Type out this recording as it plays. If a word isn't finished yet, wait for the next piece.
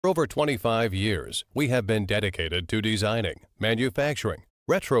For over 25 years, we have been dedicated to designing, manufacturing,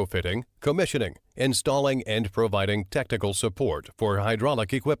 retrofitting, commissioning, installing, and providing technical support for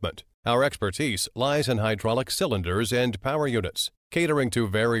hydraulic equipment. Our expertise lies in hydraulic cylinders and power units, catering to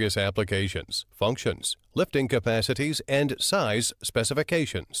various applications, functions, lifting capacities, and size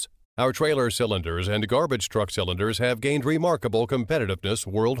specifications. Our trailer cylinders and garbage truck cylinders have gained remarkable competitiveness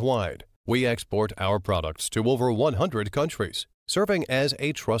worldwide. We export our products to over 100 countries, serving as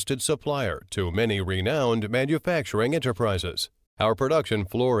a trusted supplier to many renowned manufacturing enterprises. Our production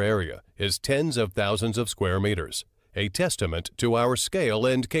floor area is tens of thousands of square meters, a testament to our scale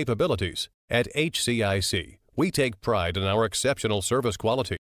and capabilities. At HCIC, we take pride in our exceptional service quality.